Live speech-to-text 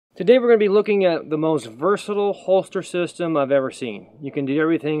Today we're going to be looking at the most versatile holster system I've ever seen. You can do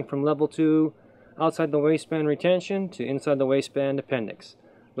everything from level 2 outside the waistband retention to inside the waistband appendix.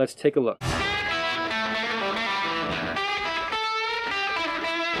 Let's take a look.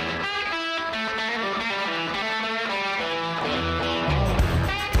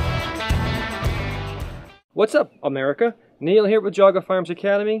 What's up, America? Neil here with Geauga Firearms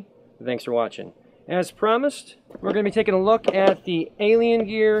Academy. Thanks for watching. As promised, we're going to be taking a look at the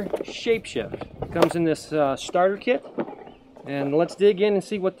AlienGear ShapeShift. It comes in this starter kit, and let's dig in and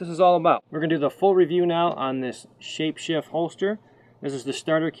see what this is all about. We're going to do the full review now on this ShapeShift holster. This is the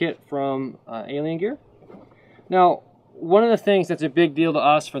starter kit from AlienGear. Now, one of the things that's a big deal to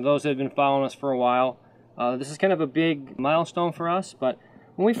us, for those that have been following us for a while, this is kind of a big milestone for us, but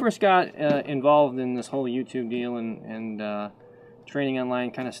when we first got involved in this whole YouTube deal and training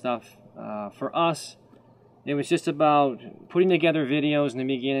online kind of stuff, for us, it was just about putting together videos in the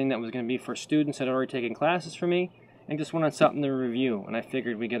beginning that was going to be for students that had already taken classes from me and just wanted something to review. And I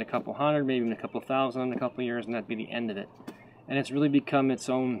figured we'd get a couple hundred, maybe even a couple thousand in a couple years, and that'd be the end of it. And it's really become its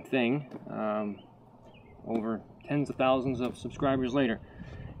own thing, over tens of thousands of subscribers later.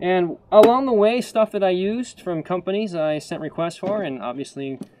 And along the way, stuff that I used from companies I sent requests for, and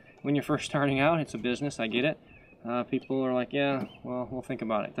obviously when you're first starting out, it's a business, I get it. People are like, yeah, well, we'll think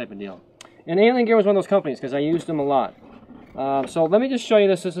about it, type of deal. And AlienGear was one of those companies because I used them a lot. So let me just show you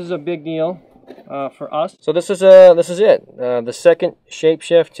this. This is a big deal for us. So this is it. The second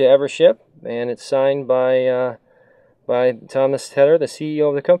ShapeShift to ever ship, and it's signed by Thomas Tedder, the CEO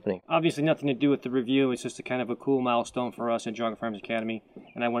of the company. Obviously nothing to do with the review. It's just a kind of a cool milestone for us at Geauga Firearms Academy,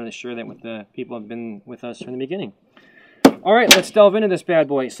 and I wanted to share that with the people who have been with us from the beginning. All right, let's delve into this bad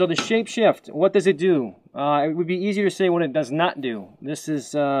boy. So the ShapeShift, what does it do? It would be easier to say what it does not do. This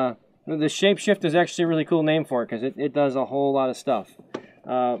is, the ShapeShift is actually a really cool name for it because it does a whole lot of stuff.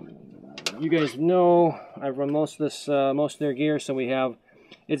 You guys know I've run most of their gear, so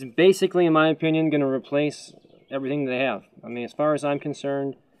it's basically, in my opinion, going to replace everything they have. I mean, as far as I'm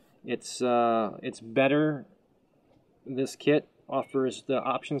concerned, it's better. This kit offers the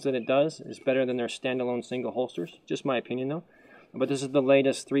options that it does. It's better than their standalone single holsters. Just my opinion, though. But this is the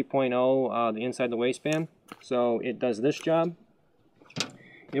latest 3.0, the inside the waistband. So it does this job.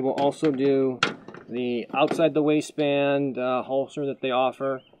 It will also do the outside the waistband holster that they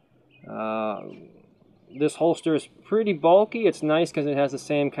offer. This holster is pretty bulky. It's nice because it has the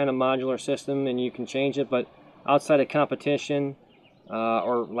same kind of modular system and you can change it, but outside of competition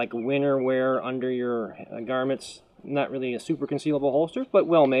or like winter wear under your garments, not really a super concealable holster, but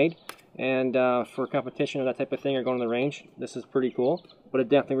well made. And for competition or that type of thing, or going to the range, this is pretty cool. But it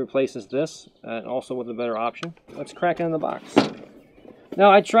definitely replaces this, and also with a better option. Let's crack it in the box.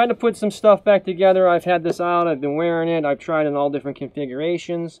 Now, I tried to put some stuff back together. I've had this out, I've been wearing it, I've tried in all different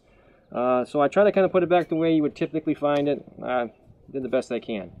configurations. So I try to kind of put it back the way you would typically find it. I did the best I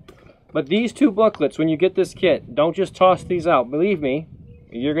can. But these two booklets, when you get this kit, don't just toss these out. Believe me,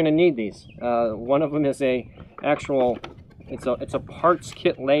 you're going to need these. One of them is it's a parts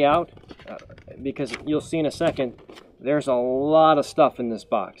kit layout, because you'll see in a second, there's a lot of stuff in this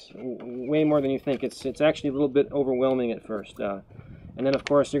box. Way more than you think. It's actually a little bit overwhelming at first. And then, of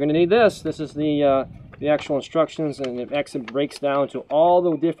course, you're going to need this. This is the actual instructions, and it actually breaks down to all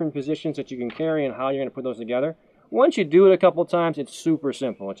the different positions that you can carry and how you're going to put those together. Once you do it a couple times, it's super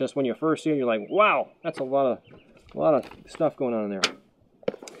simple. It's just when you first see it, you're like, wow, that's a lot of stuff going on in there.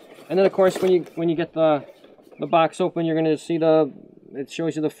 And then, of course, when you get the box open, you're going to see it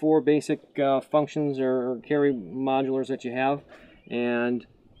shows you the 4 basic functions or carry modulars that you have. And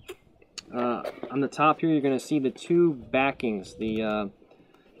on the top here, you're going to see the 2 backings.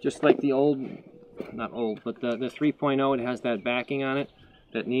 Just like the old, not old, but the 3.0, it has that backing on it,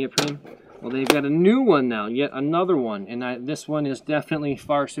 that neoprene. Well, they've got a new one now, yet another one, and this one is definitely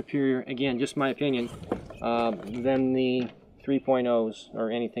far superior, again, just my opinion, than the 3.0s or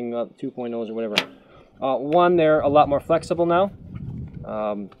anything, 2.0s or whatever. One, they're a lot more flexible now.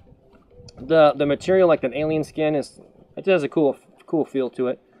 The material, like that alien skin, it has a cool feel to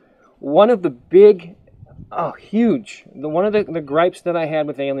it. One of the big, one of the gripes that I had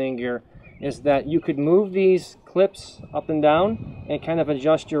with AlienGear is that you could move these clips up and down and kind of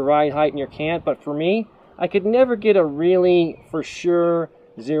adjust your ride height and your cant, but for me, I could never get a really, for sure,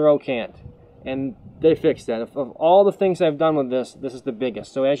 0 cant. And they fixed that. Of all the things I've done with this, this is the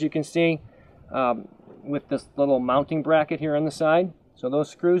biggest. So as you can see, with this little mounting bracket here on the side, so those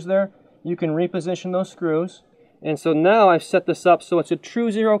screws there, you can reposition those screws. And so now I've set this up so it's a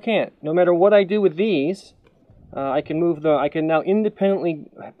true 0 cant. No matter what I do with these, I can now independently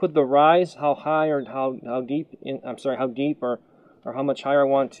put the rise, how high or how deep or or how much higher I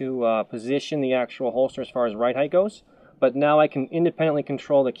want to position the actual holster as far as ride height goes. But now I can independently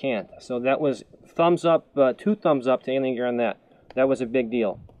control the cant. So that was thumbs up, 2 thumbs up to AlienGear on that. That was a big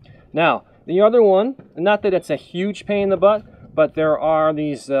deal. Now, the other one, not that it's a huge pain in the butt, but there are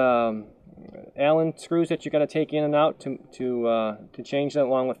these Allen screws that you got to take in and out to change that,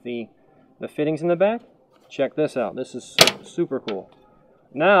 along with the fittings in the back. Check this out. This is super cool.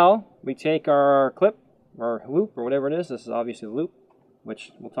 Now, we take our clip, or loop, or whatever it is. This is obviously the loop,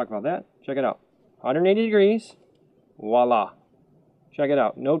 which we'll talk about that. Check it out. 180 degrees. Voila. Check it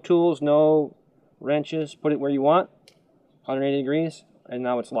out. No tools, no wrenches. Put it where you want. 180 degrees, and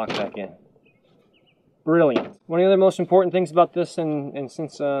now it's locked back in. Brilliant. One of the other most important things about this, and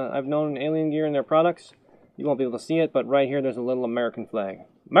since I've known AlienGear and their products, you won't be able to see it, but right here there's a little American flag.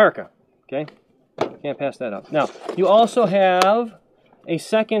 America! Okay? Can't pass that up. Now, you also have a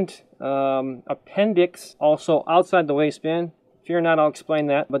second appendix also outside the waistband. Fear not, I'll explain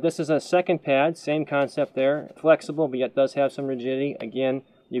that. But this is a second pad, same concept there. Flexible, but yet does have some rigidity. Again,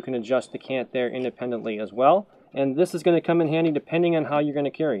 you can adjust the cant there independently as well. And this is going to come in handy depending on how you're going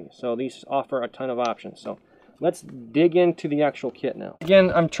to carry. So these offer a ton of options. So let's dig into the actual kit now.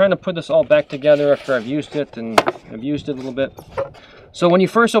 Again, I'm trying to put this all back together after I've used it, and I've used it a little bit. So when you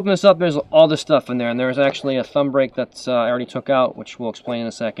first open this up, there's all this stuff in there. And there's actually a thumb brake that's I already took out, which we'll explain in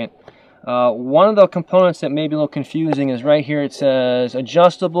a second. One of the components that may be a little confusing is right here. It says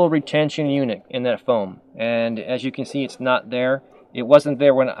adjustable retention unit in that foam, and as you can see, it's not there. It wasn't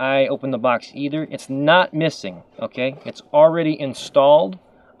there when I opened the box either. It's not missing, okay? It's already installed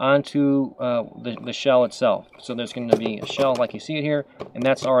onto the shell itself. So there's going to be a shell like you see it here, and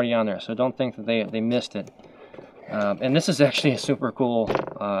that's already on there. So don't think that they missed it. And this is actually a super cool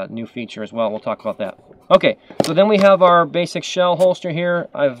new feature as well. We'll talk about that. Okay, so then we have our basic shell holster here.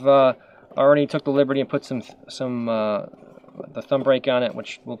 I've already took the liberty and put the thumb brake on it,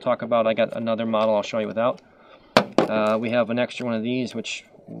 which we'll talk about. I got another model I'll show you without. We have an extra one of these, which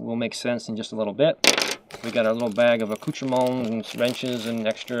will make sense in just a little bit. We got our little bag of accoutrements and wrenches and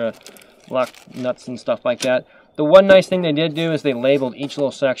extra lock nuts and stuff like that. The one nice thing they did do is they labeled each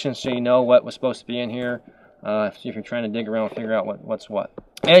little section so you know what was supposed to be in here. If you're trying to dig around and figure out what's what.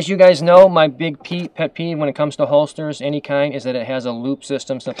 As you guys know, my big pet peeve when it comes to holsters, any kind, is that it has a loop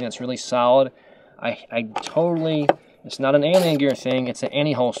system, something that's really solid. I totally, it's not an AlienGear thing, it's an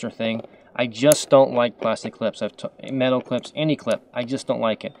any holster thing. I just don't like plastic clips, metal clips, any clip. I just don't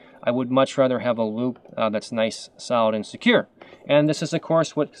like it. I would much rather have a loop that's nice, solid, and secure. And this is, of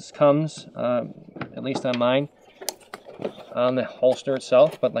course, what comes, at least on mine, on the holster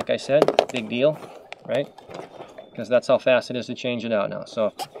itself. But like I said, big deal, right? Because that's how fast it is to change it out now.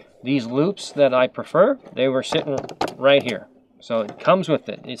 So these loops that I prefer, they were sitting right here. So it comes with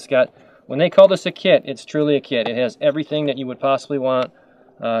it. It's got, when they call this a kit, it's truly a kit. It has everything that you would possibly want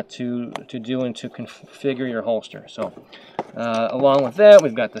to do and to configure your holster. So along with that,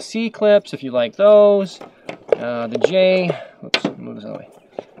 we've got the C clips if you like those. The J, oops, move this away.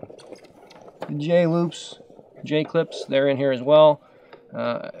 The J loops, J clips, they're in here as well.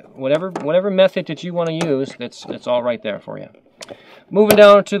 Whatever method that you want to use, it's all right there for you. Moving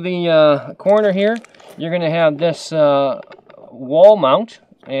down to the corner here, you're going to have this wall mount,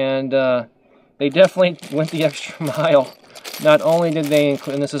 and they definitely went the extra mile. Not only did they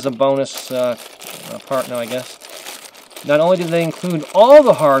include, and this is a bonus part now, I guess. Not only did they include all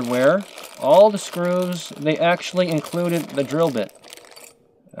the hardware, all the screws, they actually included the drill bit.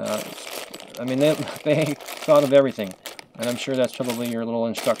 I mean, they thought of everything. And I'm sure that's probably your little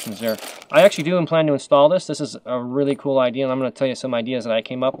instructions there. I actually do plan to install this. This is a really cool idea, and I'm going to tell you some ideas that I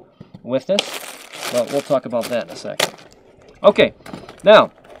came up with this. But we'll talk about that in a second. Okay,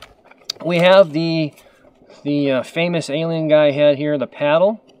 now we have the famous alien guy head here, the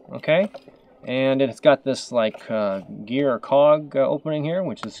paddle, okay? And it's got this like gear or cog opening here,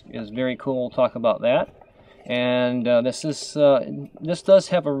 which is very cool. We'll talk about that. And this does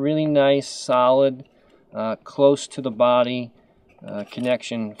have a really nice, solid, close to the body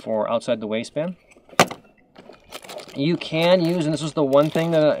connection for outside the waistband. You can use, and this is the one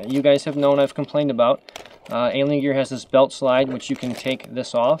thing that you guys have known I've complained about, AlienGear has this belt slide, which you can take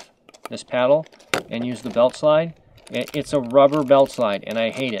this off, this paddle, and use the belt slide. It's a rubber belt slide, and I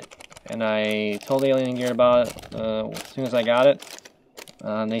hate it. And I told AlienGear about it as soon as I got it.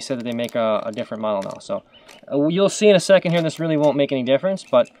 They said that they make a different model now. So you'll see in a second here, this really won't make any difference,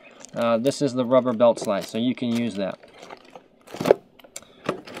 but this is the rubber belt slide, so you can use that.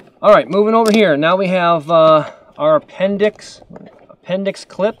 All right, moving over here. Now we have our appendix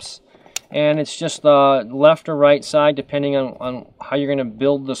clips, and it's just left or right side depending on how you're going to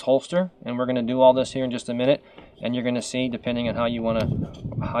build this holster, and we're going to do all this here in just a minute. and you're going to see, depending on how you want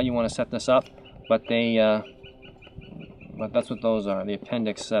to set this up, but that's what those are, the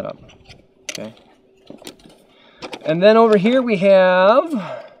appendix setup. Okay. And then over here we have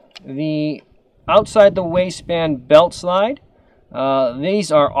the outside the waistband belt slide.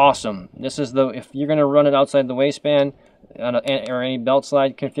 These are awesome. This is if you're going to run it outside the waistband or any belt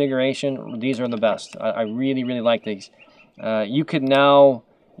slide configuration, these are the best. I really, really like these. You could now,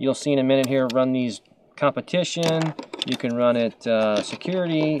 you'll see in a minute here, run these competition. You can run it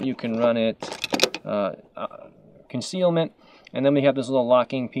security. You can run it concealment. And then we have this little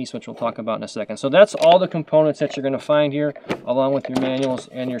locking piece, which we'll talk about in a second. So that's all the components that you're going to find here, along with your manuals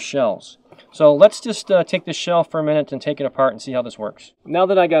and your shells. So let's just take this shell for a minute and take it apart and see how this works. Now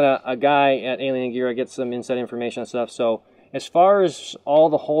that I got a guy at AlienGear, I get some inside information and stuff. So as far as all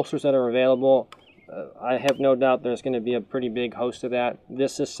the holsters that are available, I have no doubt there's going to be a pretty big host of that.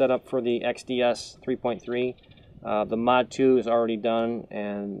 This is set up for the XDS 3.3. The Mod 2 is already done,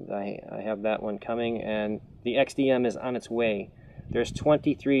 and I have that one coming, and the XDM is on its way. There's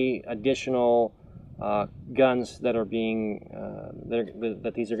 23 additional guns that are being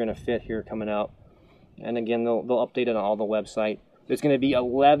that these are going to fit here coming out, and again they'll update it on all the website. There's going to be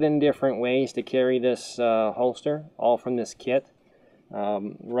 11 different ways to carry this holster, all from this kit.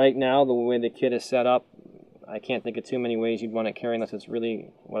 Right now, the way the kit is set up, I can't think of too many ways you'd want to carry unless it's really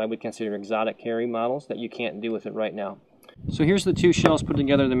what I would consider exotic carry models that you can't do with it right now. So here's the two shells put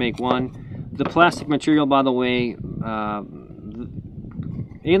together to make one. The plastic material, by the way,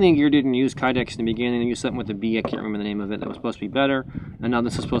 AlienGear didn't use Kydex in the beginning. They used something with a B, I can't remember the name of it, that was supposed to be better, and now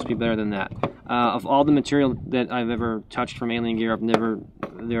this is supposed to be better than that. Of all the material that I've ever touched from AlienGear,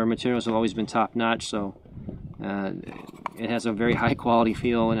 their materials have always been top-notch, so it has a very high-quality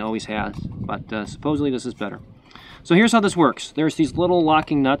feel, and it always has, but supposedly this is better. So here's how this works. There's these little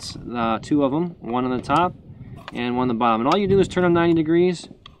locking nuts, two of them, one on the top and one on the bottom, and all you do is turn them 90 degrees,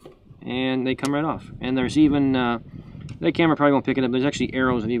 and they come right off. And there's even, the camera probably won't pick it up, there's actually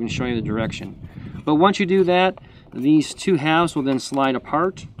arrows that even show you the direction. But once you do that, these two halves will then slide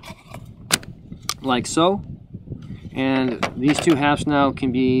apart, like so. And these two halves now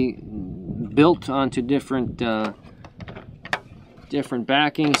can be built onto different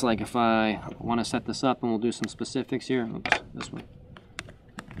backings. Like if I want to set this up, and we'll do some specifics here. Oops, this one.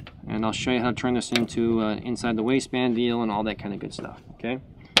 And I'll show you how to turn this into inside the waistband deal and all that kind of good stuff. Okay.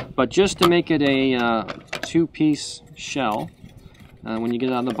 But just to make it a two-piece shell, when you get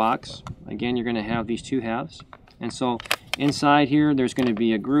it out of the box, again, you're going to have these two halves. And so inside here, there's going to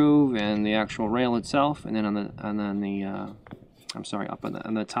be a groove and the actual rail itself, and then on the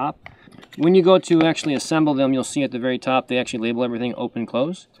top. When you go to actually assemble them, you'll see at the very top they actually label everything open,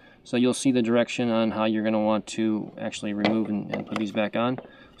 close. So you'll see the direction on how you're going to want to actually remove and put these back on.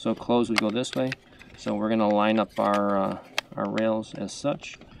 So close, we go this way. So we're going to line up our rails as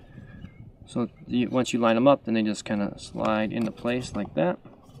such. So once you line them up, then they just kind of slide into place like that.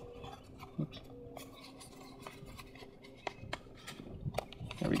 Oops.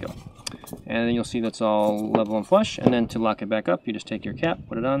 There we go. And then you'll see that's all level and flush. And then to lock it back up, you just take your cap,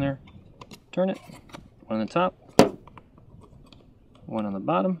 put it on there, turn it, one on the top, one on the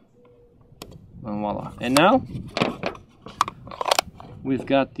bottom, and voila. And now we've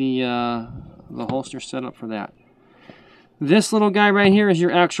got the holster set up for that. This little guy right here is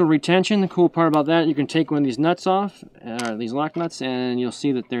your actual retention. The cool part about that, you can take one of these nuts off, these lock nuts, and you'll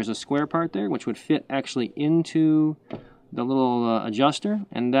see that there's a square part there which would fit actually into the little adjuster,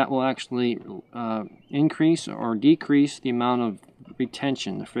 and that will actually increase or decrease the amount of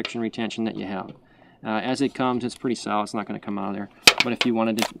retention, the friction retention that you have. As it comes, it's pretty solid, it's not going to come out of there, but if you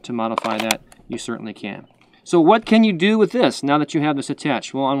wanted to modify that, you certainly can. So what can you do with this now that you have this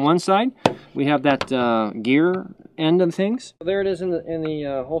attached? Well, on one side, we have that gear end of things. So there it is in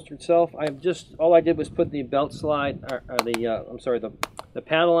the holster itself. All I did was put the belt slide, the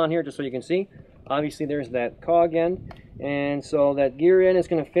paddle on here just so you can see. Obviously there's that cog end, and so that gear end is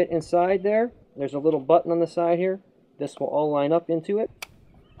going to fit inside there. There's a little button on the side here. This will all line up into it,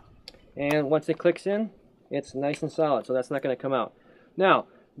 and once it clicks in, it's nice and solid, so that's not going to come out. Now,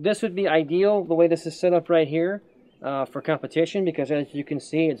 this would be ideal, the way this is set up right here, for competition, because as you can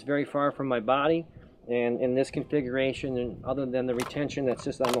see, it's very far from my body, and in this configuration, and other than the retention that's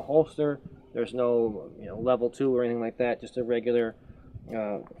just on the holster, there's no level 2 or anything like that, just a regular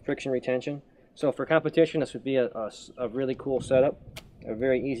friction retention. So for competition, this would be a really cool setup,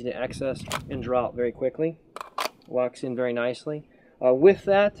 very easy to access and draw out very quickly. Locks in very nicely. With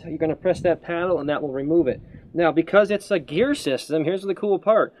that, you're going to press that paddle and that will remove it. Now, because it's a gear system, here's the cool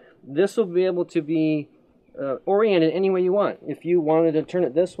part. This will be able to be orient it any way you want. If you wanted to turn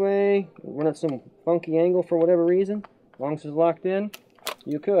it this way, run at some funky angle for whatever reason, as long as it's locked in,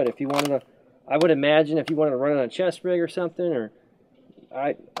 you could. If you wanted to, I would imagine if you wanted to run it on a chest rig or something, or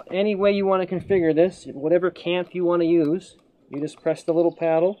any way you want to configure this, whatever camp you want to use, you just press the little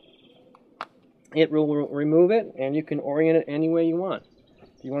paddle. It will remove it, and you can orient it any way you want.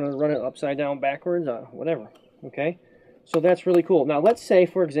 If you want to run it upside down, backwards, whatever. Okay, so that's really cool. Now let's say,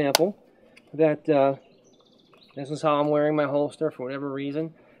 for example, that this is how I'm wearing my holster for whatever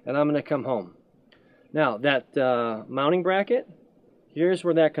reason, and I'm going to come home. Now that mounting bracket, here's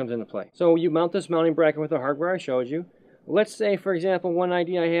where that comes into play. So you mount this mounting bracket with the hardware I showed you. Let's say, for example, one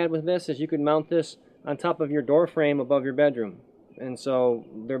idea I had with this is you could mount this on top of your door frame above your bedroom. And so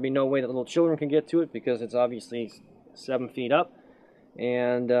there'd be no way that little children can get to it because it's obviously 7 feet up.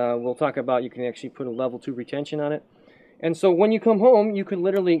 And we'll talk about, you can actually put a level 2 retention on it. And so when you come home, you could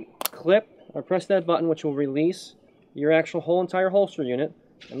literally clip or press that button, which will release your actual whole entire holster unit.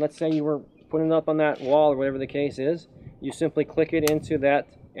 And let's say you were putting it up on that wall or whatever the case is. You simply click it into that,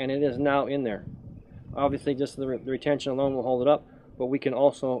 and it is now in there. Obviously, just the retention alone will hold it up. But we can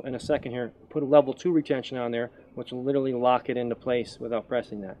also, in a second here, put a level 2 retention on there, which will literally lock it into place without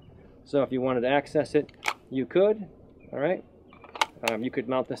pressing that. So if you wanted to access it, you could. All right. You could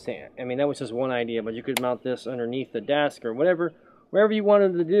mount this. I mean, that was just one idea, but you could mount this underneath the desk or whatever, wherever you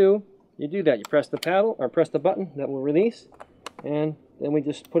wanted to do. You do that. You press the paddle or press the button that will release, and then we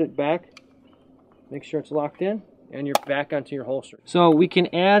just put it back. Make sure it's locked in, and you're back onto your holster. So we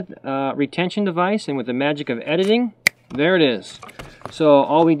can add a retention device, and with the magic of editing, there it is. So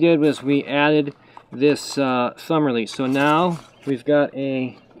all we did was we added this thumb release. So now we've got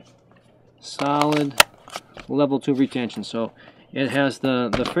a solid level 2 retention. So it has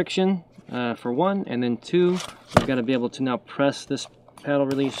the friction for 1, and then 2, we've got to be able to now press this paddle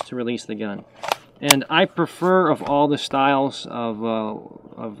release to release the gun. And I prefer, of all the styles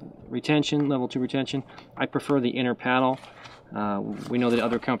of retention, level 2 retention, I prefer the inner paddle. We know the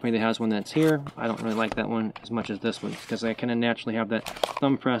other company that has one that's here. I don't really like that one as much as this one because I kind of naturally have that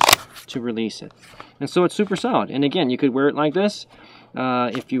thumb press to release it. And so it's super solid. And again, you could wear it like this.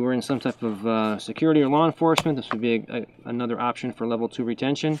 If you were in some type of security or law enforcement, this would be another option for level 2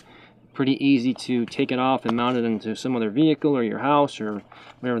 retention. Pretty easy to take it off and mount it into some other vehicle or your house or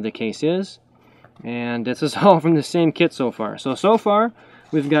whatever the case is. And this is all from the same kit so far. So far,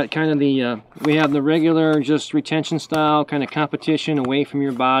 we've got kind of the, we have the regular just retention style, kind of competition away from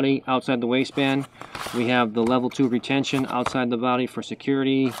your body, outside the waistband. We have the level 2 retention outside the body for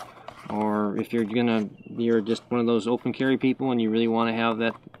security, or if you're just one of those open carry people and you really want to have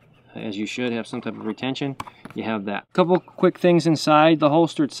that, as you should, have some type of retention, you have that. A couple quick things inside the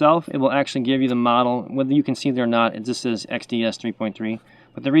holster itself. It will actually give you the model, whether you can see it or not. It just says XDS 3.3.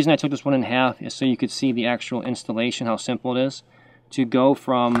 But the reason I took this one in half is so you could see the actual installation, how simple it is to go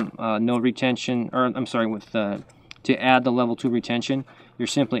from no retention, or I'm sorry, with to add the level 2 retention. You're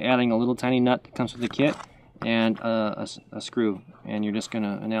simply adding a little tiny nut that comes with the kit and a screw, and you're just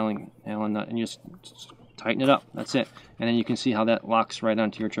gonna an Allen nut, and you just tighten it up. That's it, and then you can see how that locks right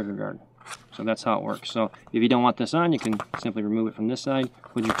onto your trigger guard. So that's how it works. So if you don't want this on, you can simply remove it from this side,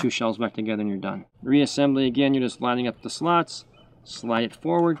 put your 2 shells back together, and you're done. Reassembly, again, you're just lining up the slots, slide it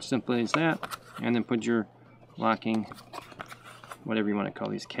forward, simply as that, and then put your locking, whatever you want to call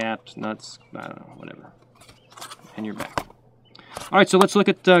these, caps, nuts, I don't know, whatever, and you're back. All right, so let's look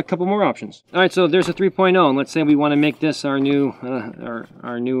at a couple more options. All right, so there's a 3.0, and let's say we want to make this our new,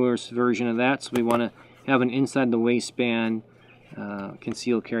 our newest version of that. So we want to have an inside the waistband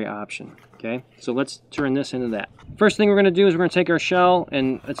concealed carry option. Okay, so let's turn this into that. First thing we're going to do is we're going to take our shell,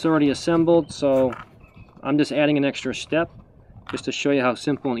 and it's already assembled. So I'm just adding an extra step just to show you how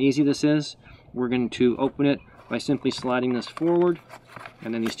simple and easy this is. We're going to open it by simply sliding this forward,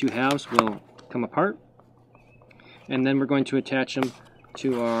 and then these 2 halves will come apart, and then we're going to attach them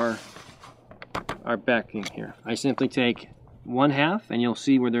to our backing here. I simply take 1 half, and you'll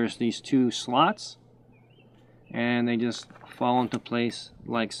see where there's these 2 slots, and they just fall into place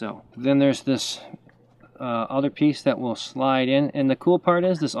like so. Then there's this other piece that will slide in, and the cool part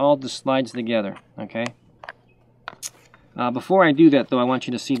is this all just slides together. Okay. Before I do that, though, I want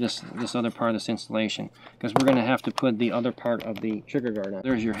you to see this other part of this installation, because we're going to have to put the other part of the trigger guard on.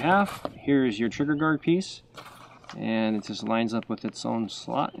 There's your half, here's your trigger guard piece, and it just lines up with its own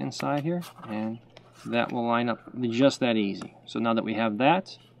slot inside here, and that will line up just that easy. So now that we have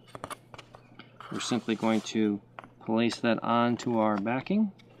that, we're simply going to place that onto our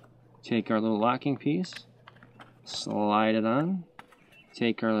backing, take our little locking piece, slide it on,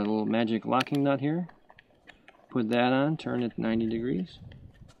 take our little magic locking nut here, put that on, turn it 90 degrees.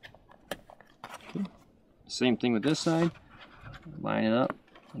 Okay. Same thing with this side. Line it up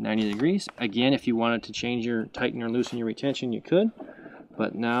 90 degrees. Again, if you wanted to change your, tighten or loosen your retention, you could.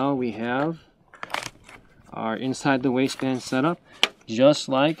 But now we have our inside the waistband setup, just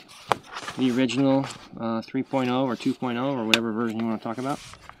like the original 3.0 or 2.0 or whatever version you want to talk about.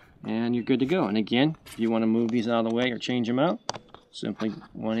 And you're good to go. And again, if you want to move these out of the way or change them out, simply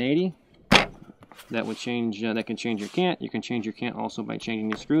 180. That would change. That can change your cant. You can change your cant also by changing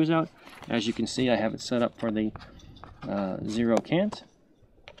the screws out. As you can see, I have it set up for the 0 cant.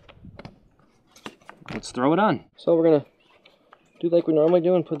 Let's throw it on. So we're gonna do like we normally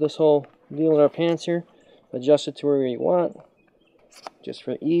do and put this whole deal in our pants here. Adjust it to where you want. Just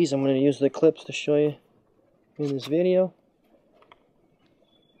for ease, I'm going to use the clips to show you in this video.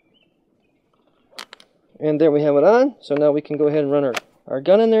 And there we have it on. So now we can go ahead and run our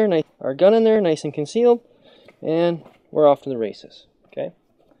gun in there, nice and concealed, and we're off to the races. Okay.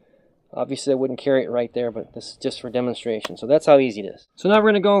 Obviously, I wouldn't carry it right there, but this is just for demonstration. So that's how easy it is. So now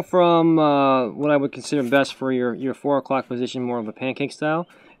we're going to go from what I would consider best for your 4 o'clock position, more of a pancake style,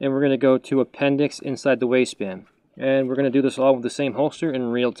 and we're going to go to appendix inside the waistband. And we're going to do this all with the same holster in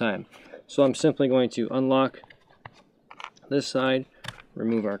real time. So I'm simply going to unlock this side,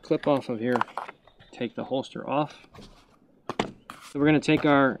 remove our clip off of here, take the holster off. So we're going to take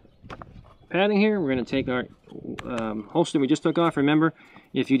our padding here, we're going to take our holster we just took off. Remember,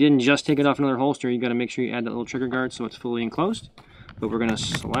 if you didn't just take it off another holster, you got to make sure you add that little trigger guard so it's fully enclosed. But we're going to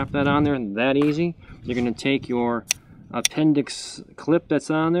slap that on there, that easy. You're going to take your appendix clip that's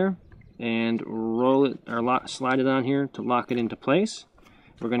on there and roll it or slide it on here to lock it into place.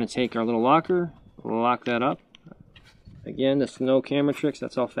 We're going to take our little locker, lock that up. Again, that's no camera tricks,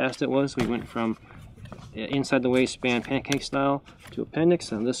 that's how fast it was. We went from inside the waistband pancake style to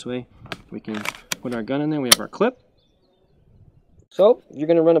appendix, and this way we can put our gun in there. We have our clip. So you're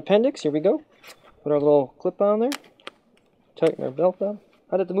going to run appendix. Here we go. Put our little clip on there. Tighten our belt up.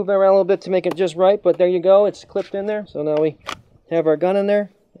 I'd have to move that around a little bit to make it just right, but there you go. It's clipped in there. So now we have our gun in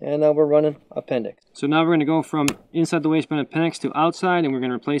there, and now we're running appendix. So now we're going to go from inside the waistband appendix to outside, and we're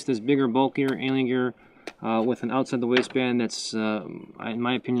going to replace this bigger, bulkier AlienGear with an outside the waistband that's, in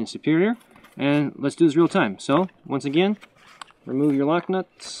my opinion, superior. And let's do this real time. So once again, remove your lock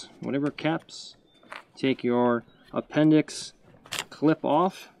nuts, whatever caps. Take your appendix clip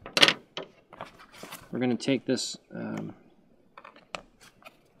off. We're going to take this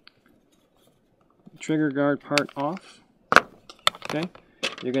trigger guard part off. Okay,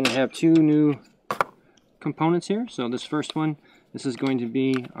 you're going to have 2 new components here. So this first one, this is going to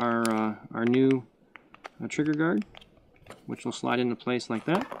be our new trigger guard, which will slide into place like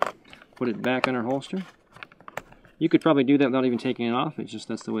that. Put it back on our holster. You could probably do that without even taking it off. It's just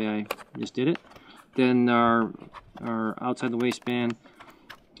that's the way I just did it. Then our outside the waistband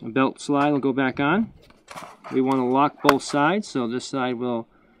belt slide will go back on. We want to lock both sides, so this side will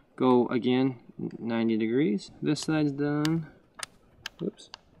go again 90 degrees. This side's done. Oops.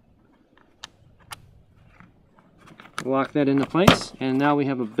 Lock that into place, and now we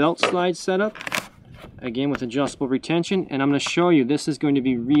have a belt slide set up. Again with adjustable retention, and I'm going to show you this is going to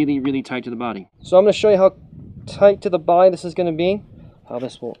be really, really tight to the body. So I'm going to show you how tight to the body this is going to be, how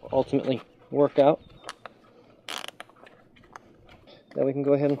this will ultimately work out. Now we can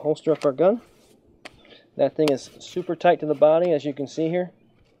go ahead and holster up our gun. That thing is super tight to the body, as you can see here.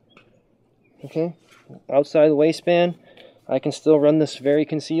 Okay, outside the waistband, I can still run this very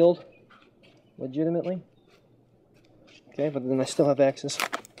concealed, legitimately. Okay, but then I still have access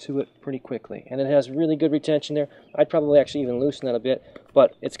to it pretty quickly, and it has really good retention there. I'd probably actually even loosen that a bit,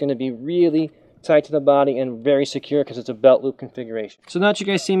 but it's going to be really tight to the body and very secure because it's a belt loop configuration. So now that you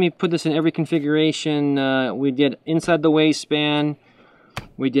guys see me put this in every configuration, we did inside the waistband,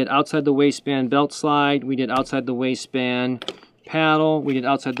 we did outside the waistband belt slide, we did outside the waistband paddle, we did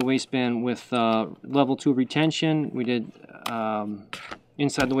outside the waistband with level 2 retention, we did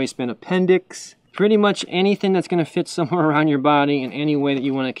inside the waistband appendix. Pretty much anything that's going to fit somewhere around your body in any way that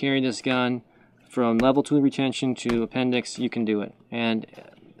you want to carry this gun, from level 2 retention to appendix, you can do it. And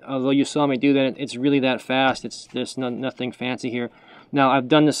although you saw me do that, it's really that fast. There's nothing fancy here. Now, I've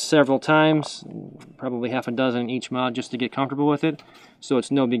done this several times, probably half a dozen each mod, just to get comfortable with it, so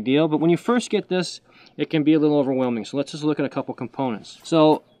it's no big deal. But when you first get this, it can be a little overwhelming. So let's just look at a couple components.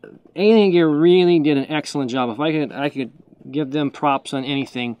 So AlienGear really did an excellent job. If I could give them props on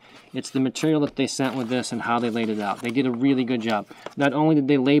anything, it's the material that they sent with this and how they laid it out. They did a really good job. Not only did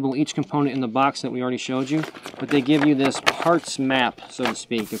they label each component in the box that we already showed you, but they give you this parts map, so to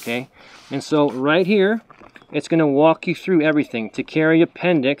speak, okay? And so right here, it's going to walk you through everything. To carry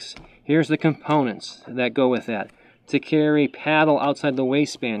appendix, here's the components that go with that. To carry paddle outside the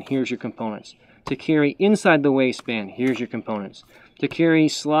waistband, here's your components. To carry inside the waistband, here's your components. To carry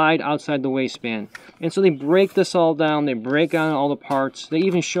slide outside the waistband. And so they break this all down, they break down all the parts. They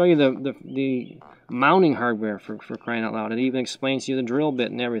even show you the mounting hardware for crying out loud. It even explains to you the drill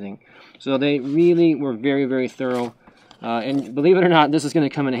bit and everything. So they really were very, very thorough. And believe it or not, this is going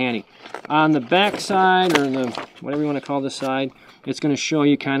to come in handy. On the back side, or the whatever you want to call this side, it's going to show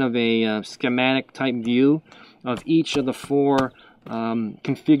you kind of a schematic type view of each of the 4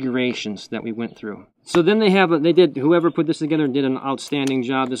 configurations that we went through. So then whoever put this together did an outstanding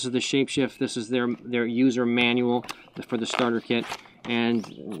job. This is the ShapeShift. This is their user manual for the starter kit.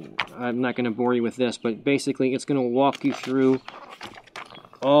 And I'm not going to bore you with this, but basically it's going to walk you through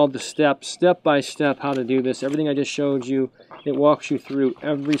all the steps, step by step, how to do this. Everything I just showed you, it walks you through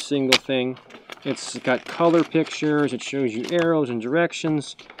every single thing. It's got color pictures, it shows you arrows and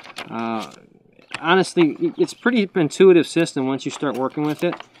directions. Honestly, it's pretty intuitive system once you start working with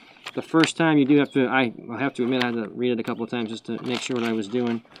it. The first time you do have to, I have to admit I had to read it a couple of times just to make sure what I was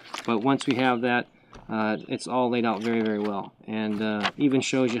doing. But once we have that, it's all laid out very, very well, and even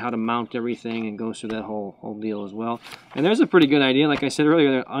shows you how to mount everything and goes through that whole deal as well. And there's a pretty good idea, like I said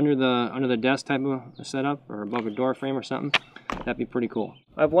earlier, under the desk type of setup or above a door frame or something. That'd be pretty cool.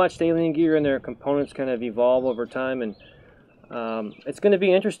 I've watched AlienGear and their components kind of evolve over time, and it's going to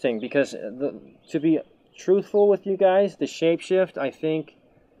be interesting because to be truthful with you guys, the ShapeShift, I think.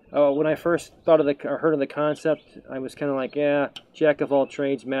 When I first heard of the concept, I was kind of like, yeah, jack of all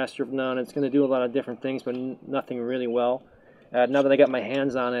trades, master of none. It's going to do a lot of different things, but nothing really well. Now that I got my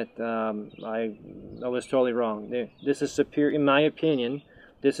hands on it, I was totally wrong. This is superior, in my opinion.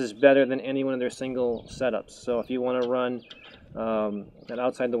 This is better than any one of their single setups. So if you want to run that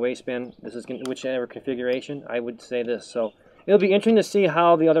outside the waistband, this is whichever configuration, I would say this. So it'll be interesting to see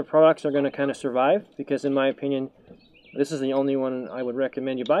how the other products are going to kind of survive, because in my opinion, this is the only one I would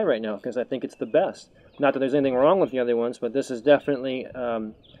recommend you buy right now, because I think it's the best. Not that there's anything wrong with the other ones, but this is definitely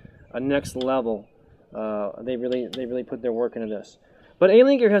a next level. They really put their work into this. But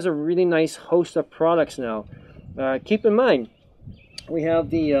AlienGear has a really nice host of products now. Keep in mind, we have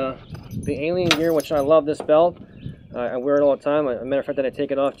the AlienGear, which I love this belt. I wear it all the time. As a matter of fact, I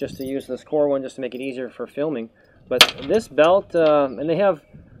take it off just to use this core one, just to make it easier for filming. But this belt, and they have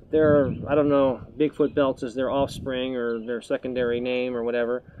their, I don't know, Bigfoot belts is their offspring or their secondary name or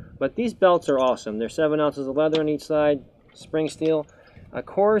whatever. But these belts are awesome. They're 7 ounces of leather on each side, spring steel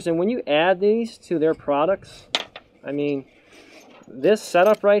cores. And when you add these to their products, I mean, this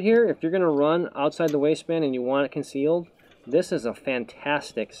setup right here, if you're going to run outside the waistband and you want it concealed, this is a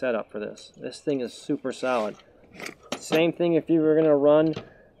fantastic setup for this. This thing is super solid. Same thing if you were going to run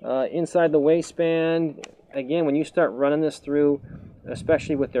inside the waistband. Again, when you start running this through,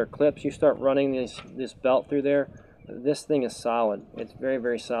 especially with their clips, you start running this belt through there, this thing is solid. It's very,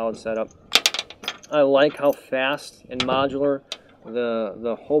 very solid setup. I like how fast and modular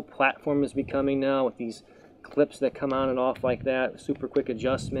the whole platform is becoming now, with these clips that come on and off like that, super quick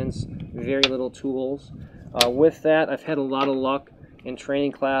adjustments, very little tools. With that, I've had a lot of luck in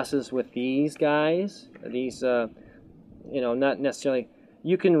training classes with these guys. These, you know, not necessarily,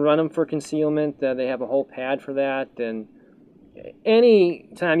 you can run them for concealment. They have a whole pad for that, and any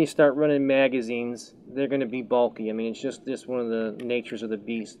time you start running magazines, they're going to be bulky. I mean, it's just one of the natures of the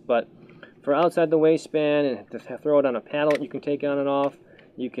beast. But for outside the waistband and to throw it on a paddle, you can take on and off.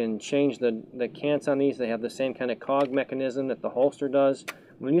 You can change the cants on these. They have the same kind of cog mechanism that the holster does.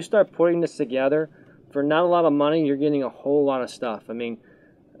 When you start putting this together, for not a lot of money, you're getting a whole lot of stuff. I mean,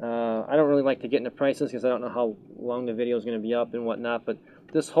 I don't really like to get into prices because I don't know how long the video is going to be up and whatnot, but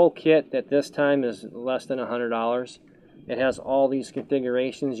this whole kit at this time is less than $100. It has all these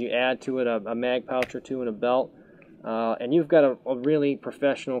configurations. You add to it a mag pouch or two and a belt, and you've got a really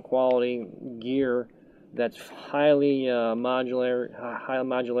professional quality gear that's highly high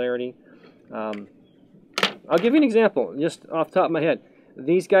modularity. I'll give you an example, just off the top of my head.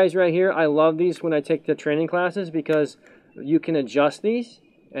 These guys right here, I love these when I take the training classes, because you can adjust these,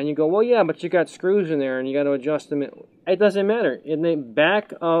 and you go, well, yeah, but you got screws in there, and you got to adjust them. It doesn't matter. In the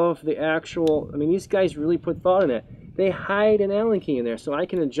back of the actual, I mean, these guys really put thought in it. They hide an Allen key in there, so I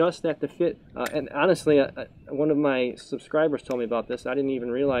can adjust that to fit. And honestly, one of my subscribers told me about this. I didn't even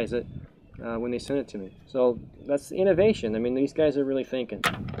realize it when they sent it to me. So that's innovation. I mean, these guys are really thinking.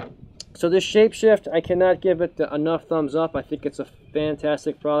 So this ShapeShift, I cannot give it enough thumbs up. I think it's a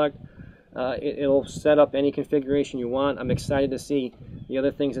fantastic product. It'll set up any configuration you want. I'm excited to see the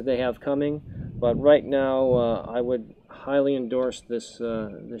other things that they have coming. But right now, I would highly endorse this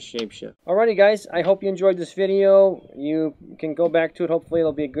ShapeShift. Alrighty guys, I hope you enjoyed this video. You can go back to it. Hopefully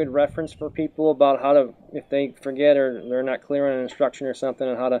it'll be a good reference for people about how to, if they forget or they're not clear on an instruction or something,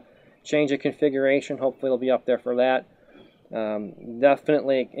 on how to change of configuration. Hopefully it'll be up there for that.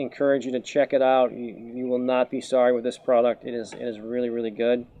 Definitely encourage you to check it out. You will not be sorry with this product. It is really, really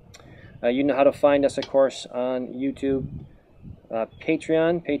good. You know how to find us, of course, on YouTube.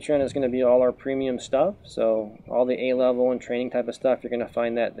 Patreon. Patreon is going to be all our premium stuff, so all the A-level and training type of stuff, you're going to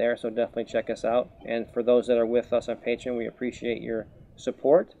find that there, so definitely check us out. And for those that are with us on Patreon, we appreciate your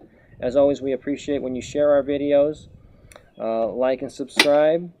support. As always, we appreciate when you share our videos, like and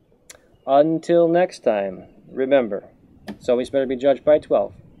subscribe. Until next time, remember, it's always better to be judged by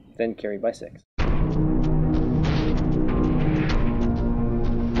 12 than carried by 6.